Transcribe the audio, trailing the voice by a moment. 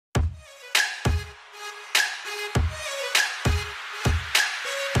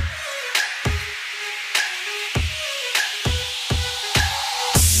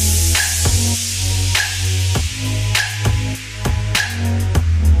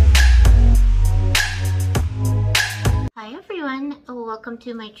welcome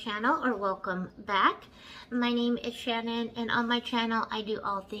to my channel, or welcome back. My name is Shannon, and on my channel I do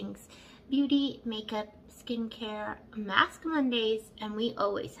all things beauty, makeup, skincare, Mask Mondays, and we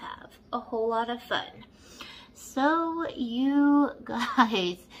always have a whole lot of fun. So you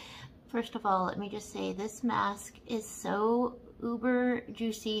guys, first of all, let me just say this mask is so uber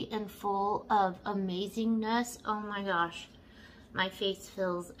juicy and full of amazingness. Oh my gosh. My face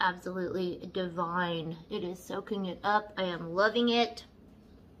feels absolutely divine. It is soaking it up. I am loving it.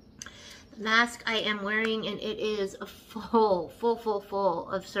 The mask I am wearing, and it is full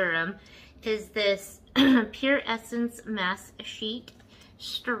of serum, is this Pure Essence Mask Sheet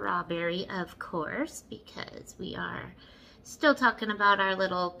Strawberry, of course, because we are still talking about our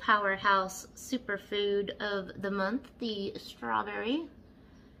little Powerhouse superfood of the month, the strawberry.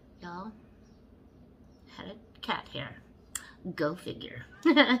 Y'all had a cat hair. Go figure.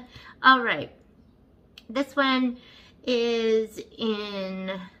 All right, this one is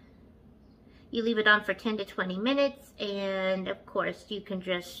in, you leave it on for 10 to 20 minutes, and of course you can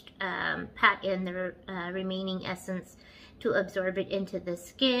just pat in the remaining essence to absorb it into the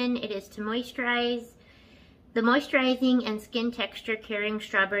skin. It is to moisturize. The moisturizing and skin texture caring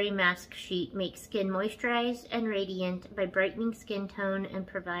strawberry mask sheet makes skin moisturized and radiant by brightening skin tone and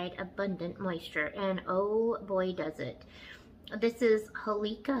provide abundant moisture, and oh boy does it. This is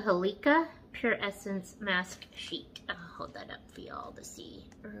Holika Pure Essence Mask Sheet. I'll hold that up for y'all to see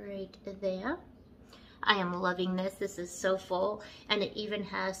right there. I am loving this. This is so full, and it even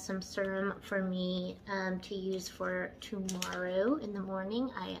has some serum for me to use for tomorrow in the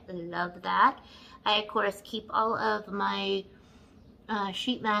morning. I love that. I, of course, keep all of my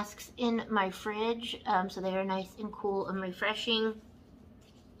sheet masks in my fridge, so they are nice and cool and refreshing.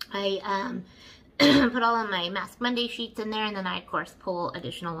 I put all of my Mask Monday sheets in there, and then I, of course, pull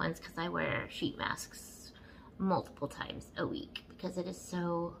additional ones because I wear sheet masks multiple times a week because it is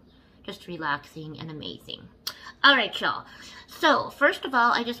so just relaxing and amazing. All right, y'all. So, first of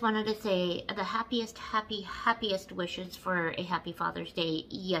all, I just wanted to say the happiest wishes for a happy Father's Day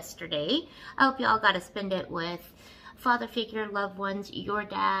yesterday. I hope y'all got to spend it with father figure, loved ones, your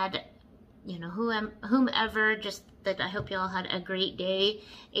dad, you know, whomever, just that I hope y'all had a great day.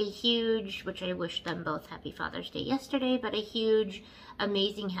 A huge, which I wish them both happy Father's Day yesterday, but a huge,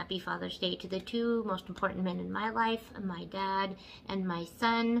 amazing happy Father's Day to the two most important men in my life, my dad and my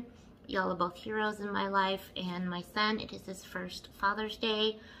son. Y'all are both heroes in my life, and my son, it is his first Father's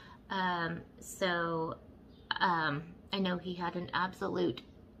Day. I know he had an absolute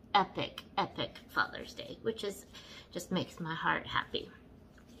epic Father's Day, which is just makes my heart happy.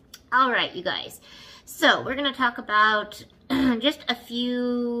 All right, you guys. So we're going to talk about just a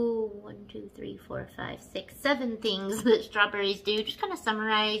few, 7 things that strawberries do. Just kind of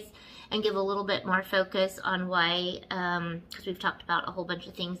summarize and give a little bit more focus on why, because we've talked about a whole bunch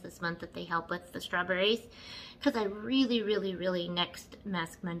of things this month that they help with the strawberries. Because I really next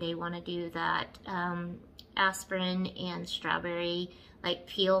Mask Monday want to do that aspirin and strawberry like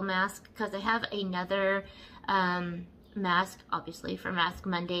peel mask, because I have another mask, obviously, for Mask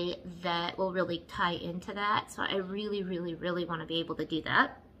Monday that will really tie into that. So I really want to be able to do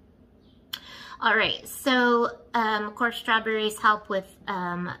that. All right, so of course strawberries help with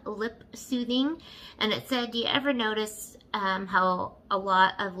lip soothing, and it said, do you ever notice how a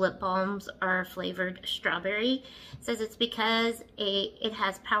lot of lip balms are flavored strawberry? It says it's because it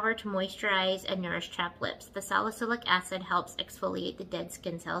has power to moisturize and nourish chapped lips. The salicylic acid helps exfoliate the dead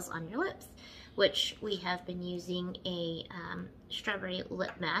skin cells on your lips, which we have been using a strawberry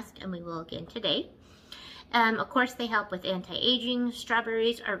lip mask, and we will again today. Of course, they help with anti-aging.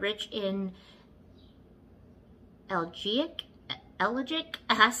 Strawberries are rich in ellagic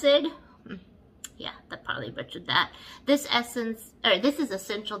acid. Yeah, that probably butchered that. This is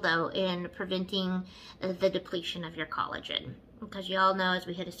essential though in preventing the depletion of your collagen, because you all know as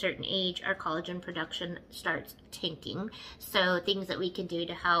we hit a certain age, our collagen production starts tanking. So things that we can do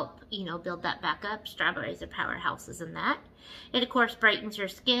to help, you know, build that back up, strawberries are powerhouses in that. It of course brightens your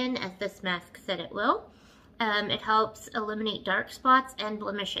skin, as this mask said it will. It helps eliminate dark spots and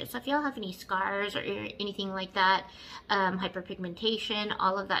blemishes. So if y'all have any scars or anything like that, hyperpigmentation,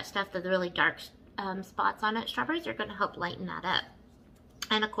 all of that stuff, the really dark spots on it, strawberries are going to help lighten that up.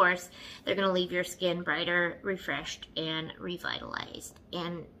 And of course, they're going to leave your skin brighter, refreshed, and revitalized.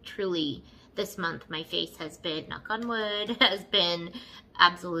 And truly, this month, my face has been, knock on wood, has been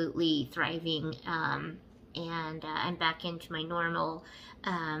absolutely thriving. And I'm back into my normal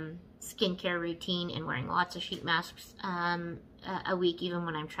skincare routine and wearing lots of sheet masks a week, even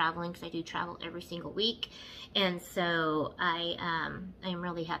when I'm traveling, because I do travel every single week. And so I'm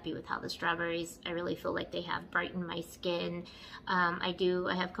really happy with how the strawberries, I really feel like they have brightened my skin. I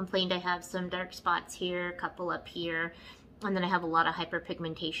have complained I have some dark spots here, a couple up here, and then I have a lot of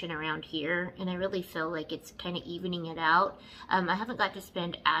hyperpigmentation around here, and I really feel like it's kind of evening it out. I haven't got to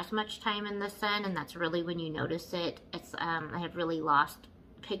spend as much time in the sun, and that's really when you notice it. I have really lost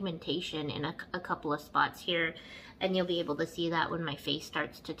pigmentation in a couple of spots here, and you'll be able to see that when my face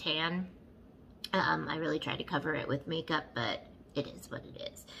starts to tan. I really try to cover it with makeup, but it is what it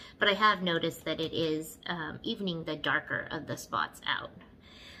is. But I have noticed that it is evening the darker of the spots out.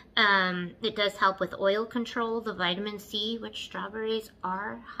 It does help with oil control, the vitamin C, which strawberries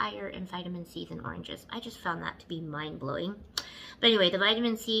are higher in vitamin C than oranges. I just found that to be mind-blowing. But anyway, the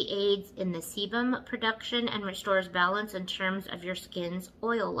vitamin C aids in the sebum production and restores balance in terms of your skin's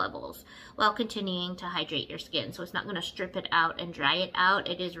oil levels while continuing to hydrate your skin. So it's not going to strip it out and dry it out.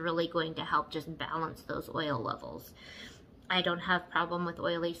 It is really going to help just balance those oil levels. I don't have a problem with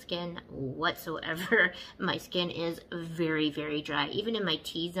oily skin whatsoever. My skin is very, very dry. Even in my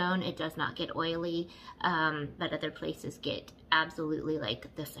T-zone, it does not get oily, but other places get absolutely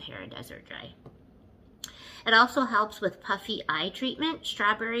like the Sahara Desert dry. It also helps with puffy eye treatment.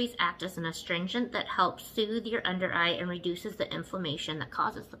 Strawberries act as an astringent that helps soothe your under eye and reduces the inflammation that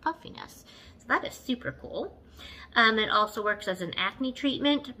causes the puffiness. So that is super cool. It also works as an acne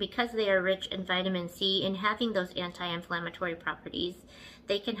treatment because they are rich in vitamin C and having those anti-inflammatory properties.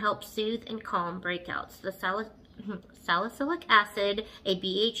 They can help soothe and calm breakouts. The salicylic acid, a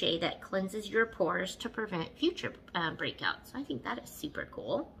BHA that cleanses your pores to prevent future breakouts. I think that is super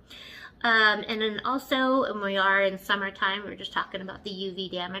cool. And then also, when we are in summertime, we're just talking about the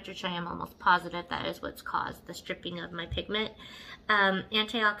UV damage, which I am almost positive that is what's caused the stripping of my pigment.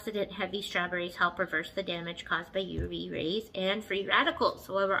 Antioxidant heavy strawberries help reverse the damage caused by UV rays and free radicals.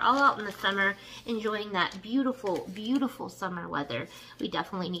 So while we're all out in the summer enjoying that beautiful, beautiful summer weather, we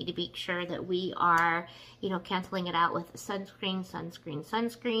definitely need to be sure that we are, you know, canceling it out with sunscreen, sunscreen,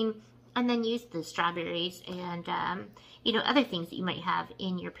 sunscreen, and then use the strawberries and, you know, other things that you might have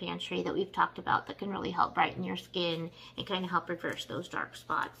in your pantry that we've talked about that can really help brighten your skin and kind of help reverse those dark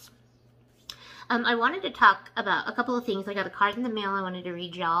spots. I wanted to talk about a couple of things. I got a card in the mail I wanted to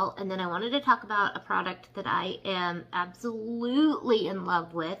read y'all, and then I wanted to talk about a product that I am absolutely in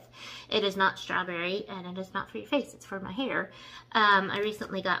love with. It is not strawberry, and it is not for your face. It's for my hair. I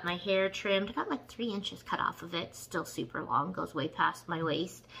recently got my hair trimmed. I got like 3 inches cut off of it. Still super long, goes way past my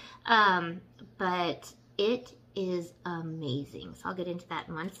waist. But it is amazing. So I'll get into that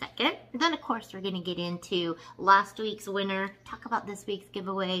in 1 second. Then of course we're going to get into last week's winner, talk about this week's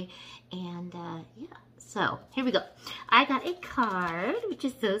giveaway, and yeah, so here we go. I got a card, which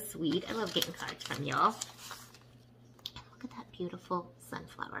is so sweet. I love getting cards from y'all. Look at that beautiful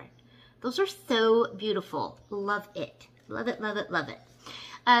sunflower. Those are so beautiful. Love it. Love it, love it, love it.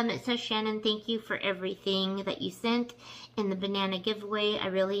 It says, Shannon, thank you for everything that you sent in the banana giveaway. I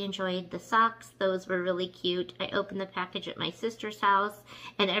really enjoyed the socks. Those were really cute. I opened the package at my sister's house,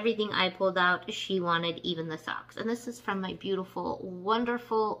 and everything I pulled out, she wanted, even the socks. And this is from my beautiful,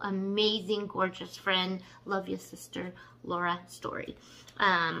 wonderful, amazing, gorgeous friend, love you, sister, Laura Story,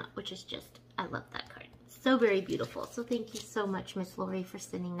 which is just, I love that card. So very beautiful. So thank you so much, Miss Lori, for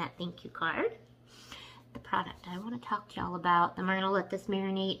sending that thank you card. The product I want to talk to y'all about, then we're going to let this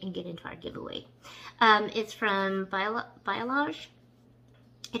marinate and get into our giveaway. It's from Biolage.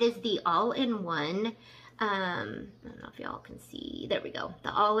 It is the all-in-one, I don't know if y'all can see, there we go,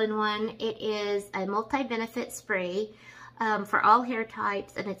 the all-in-one. It is a multi-benefit spray for all hair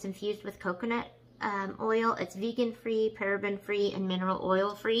types, and it's infused with coconut oil. It's vegan-free, paraben-free, and mineral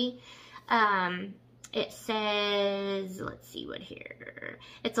oil-free. It says, let's see what here.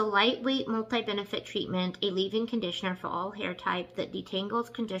 It's a lightweight multi-benefit treatment, a leave-in conditioner for all hair type that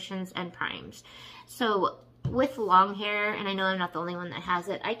detangles, conditions, and primes. So with long hair, and I know I'm not the only one that has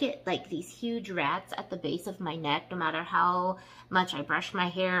it, I get like these huge rats at the base of my neck no matter how much I brush my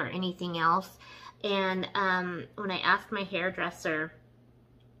hair or anything else. And when I asked my hairdresser,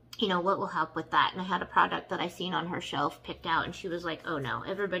 you know, what will help with that, and I had a product that I seen on her shelf picked out, and she was like, oh no,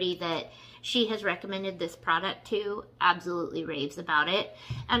 everybody that she has recommended this product to absolutely raves about it.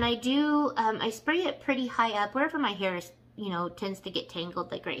 And I do, I spray it pretty high up wherever my hair is, you know, tends to get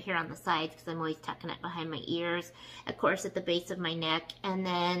tangled, like right here on the sides, because I'm always tucking it behind my ears, of course at the base of my neck. And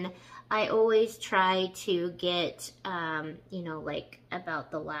then I always try to get, you know, like about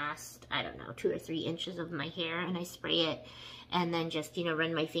the last, I don't know, 2 or 3 inches of my hair, and I spray it and then just, you know,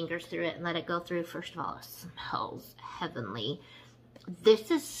 run my fingers through it and let it go through. First of all, it smells heavenly. This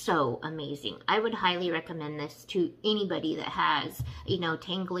is so amazing. I would highly recommend this to anybody that has, you know,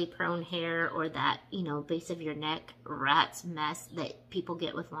 tangly prone hair, or that, you know, base of your neck rat's mess that people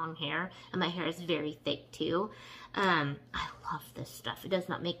get with long hair. And my hair is very thick too. I love this stuff. It does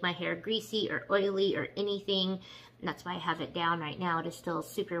not make my hair greasy or oily or anything. And that's why I have it down right now. It is still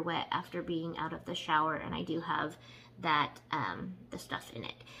super wet after being out of the shower, and I do have that the stuff in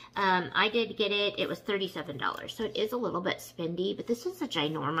it. I did get it. It was $37, so it is a little bit spendy, but this is a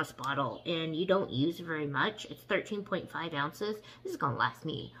ginormous bottle and you don't use very much. It's 13.5 ounces. This is gonna last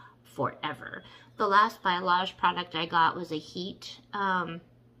me forever. The last Biolage product I got was a heat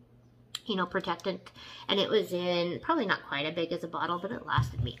you know, protectant, and it was in probably not quite as big as a bottle, but it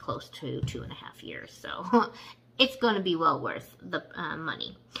lasted me close to 2.5 years, so it's going to be well worth the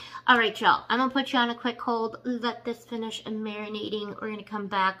money. All right, y'all, I'm going to put you on a quick hold, let this finish marinating. We're going to come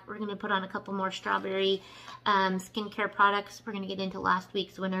back. We're going to put on a couple more strawberry skincare products. We're going to get into last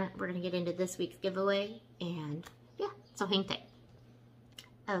week's winner. We're going to get into this week's giveaway, and yeah, so hang tight.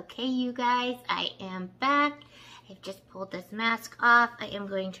 Okay, you guys, I am back. I've just pulled this mask off. I am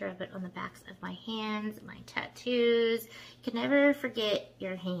going to rub it on the backs of my hands, my tattoos. You can never forget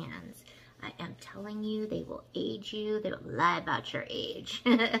your hands. I am telling you, they will age you. They will lie about your age.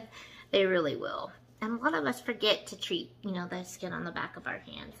 They really will. And a lot of us forget to treat, you know, the skin on the back of our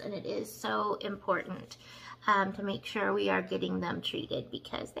hands. And it is so important to make sure we are getting them treated,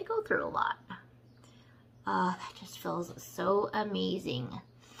 because they go through a lot. Oh, that just feels so amazing.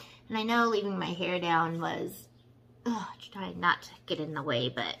 And I know leaving my hair down was, trying not to get in the way,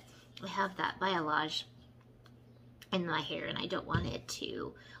 but I have that biolage in my hair and I don't want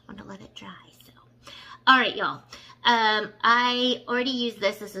to let it dry. So, all right, y'all. I already used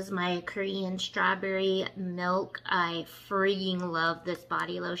this. This is my Korean strawberry milk. I freaking love this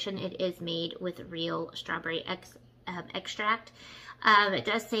body lotion. It is made with real strawberry extract. It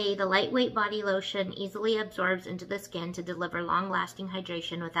does say the lightweight body lotion easily absorbs into the skin to deliver long-lasting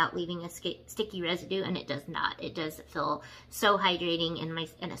hydration without leaving a sticky residue, and it does not. It does feel so hydrating, and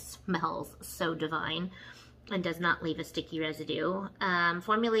it smells so divine, and does not leave a sticky residue.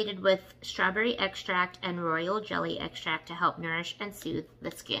 Formulated with strawberry extract and royal jelly extract to help nourish and soothe the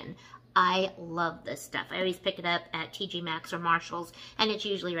skin. I love this stuff. I always pick it up at TJ Maxx or Marshall's, and it's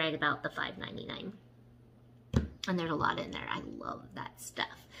usually right about the $5.99. And there's a lot in there. I love that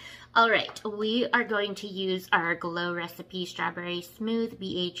stuff. All right, we are going to use our Glow Recipe Strawberry Smooth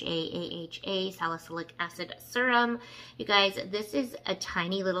BHA Salicylic Acid Serum. You guys, this is a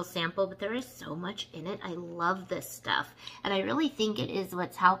tiny little sample, but there is so much in it. I love this stuff. And I really think it is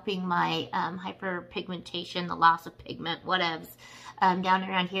what's helping my hyperpigmentation, the loss of pigment, whatevs. Down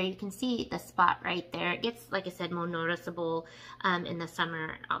around here, you can see the spot right there. It gets, like I said, more noticeable in the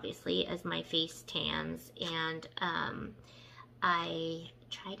summer, obviously, as my face tans. And I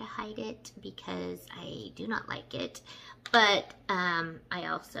try to hide it because I do not like it. But I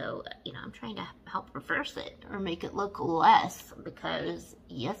also, you know, I'm trying to help reverse it or make it look less, because,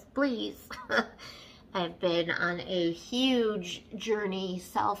 yes, please. I've been on a huge journey,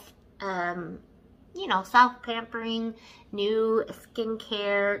 self-pampering, new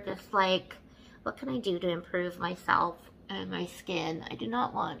skincare, just like, what can I do to improve myself and my skin? I do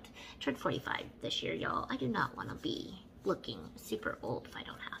not want, I turned 45 this year, y'all. I do not want to be looking super old if I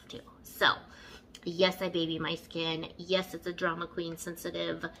don't have to. So, yes, I baby my skin. Yes, it's a drama queen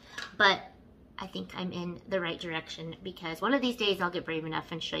sensitive, but I think I'm in the right direction, because one of these days I'll get brave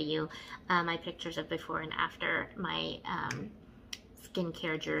enough and show you my pictures of before and after my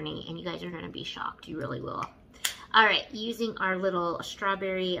skincare journey, and you guys are going to be shocked. You really will. All right, using our little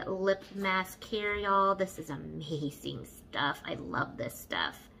strawberry lip mask here, y'all. This is amazing stuff. I love this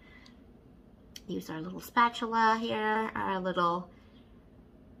stuff. Use our little spatula here, our little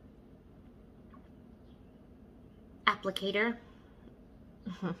applicator.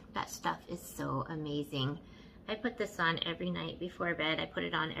 That stuff is so amazing. I put this on every night before bed. I put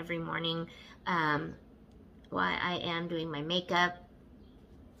it on every morning while I am doing my makeup.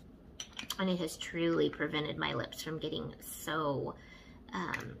 And it has truly prevented my lips from getting so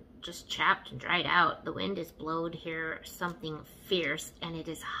just chapped and dried out. The wind is blowed here something fierce, and it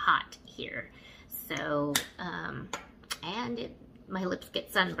is hot here. So, my lips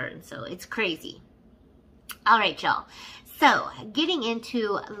get sunburned, so it's crazy. All right, y'all. So, getting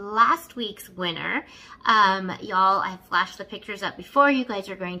into last week's winner, y'all, I flashed the pictures up before. You guys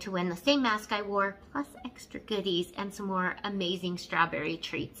are going to win the same mask I wore, plus extra goodies and some more amazing strawberry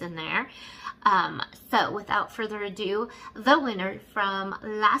treats in there. So, without further ado, the winner from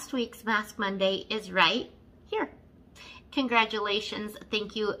last week's Mask Monday is right here. Congratulations.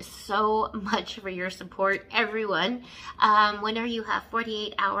 Thank you so much for your support, everyone. Whenever you have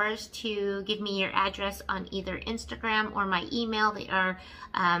 48 hours to give me your address on either Instagram or my email, they are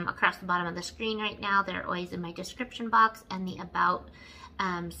across the bottom of the screen right now. They're always in my description box and the About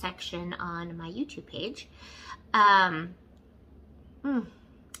section on my YouTube page.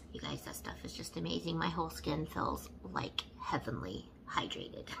 You guys, that stuff is just amazing. My whole skin feels like heavenly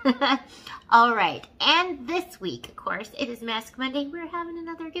hydrated. All right, and this week, of course, it is Mask Monday. We're having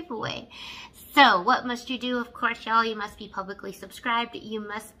another giveaway. So what must you do? Of course, y'all, you must be publicly subscribed. You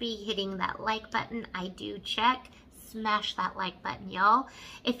must be hitting that like button. I do check. Smash that like button, y'all.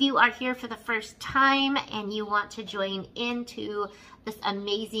 If you are here for the first time and you want to join into this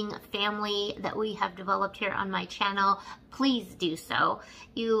amazing family that we have developed here on my channel, please do so.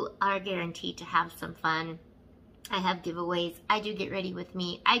 You are guaranteed to have some fun. I have giveaways. I do Get Ready With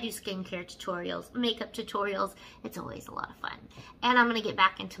Me. I do skincare tutorials, makeup tutorials. It's always a lot of fun. And I'm going to get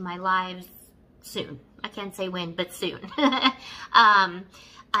back into my lives soon. I can't say when, but soon.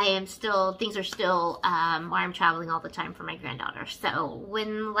 Things are still where I'm traveling all the time for my granddaughter. So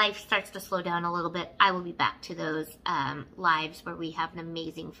when life starts to slow down a little bit, I will be back to those lives where we have an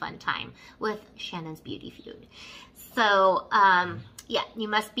amazing fun time with Shannon's Beauty Feud. So, yeah, you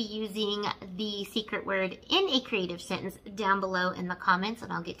must be using the secret word in a creative sentence down below in the comments,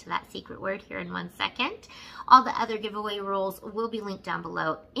 and I'll get to that secret word here in 1 second. All the other giveaway rules will be linked down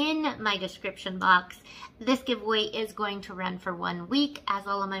below in my description box. This giveaway is going to run for 1 week, as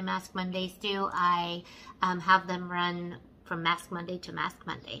all of my Mask Mondays do. I have them run from Mask Monday to Mask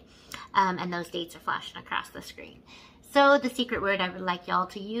Monday, and those dates are flashing across the screen. So the secret word I would like y'all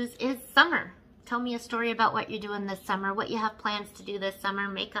to use is summer. Tell me a story about what you're doing this summer, what you have plans to do this summer,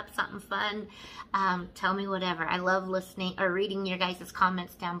 make up something fun. Tell me whatever. I love listening or reading your guys'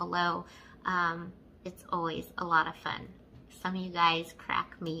 comments down below. It's always a lot of fun. Some of you guys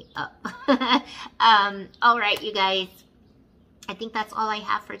crack me up. All right, you guys. I think that's all I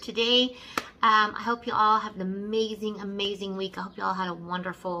have for today. I hope you all have an amazing, amazing week. I hope you all had a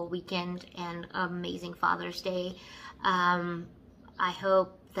wonderful weekend and amazing Father's Day. I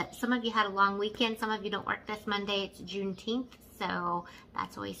hope that some of you had a long weekend. Some of you don't work this Monday. It's Juneteenth, so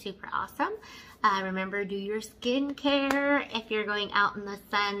that's always super awesome. Remember, do your skincare if you're going out in the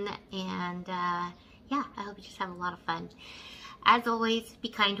sun. And yeah, I hope you just have a lot of fun. As always, be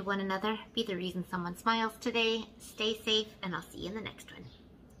kind to one another. Be the reason someone smiles today. Stay safe, and I'll see you in the next one.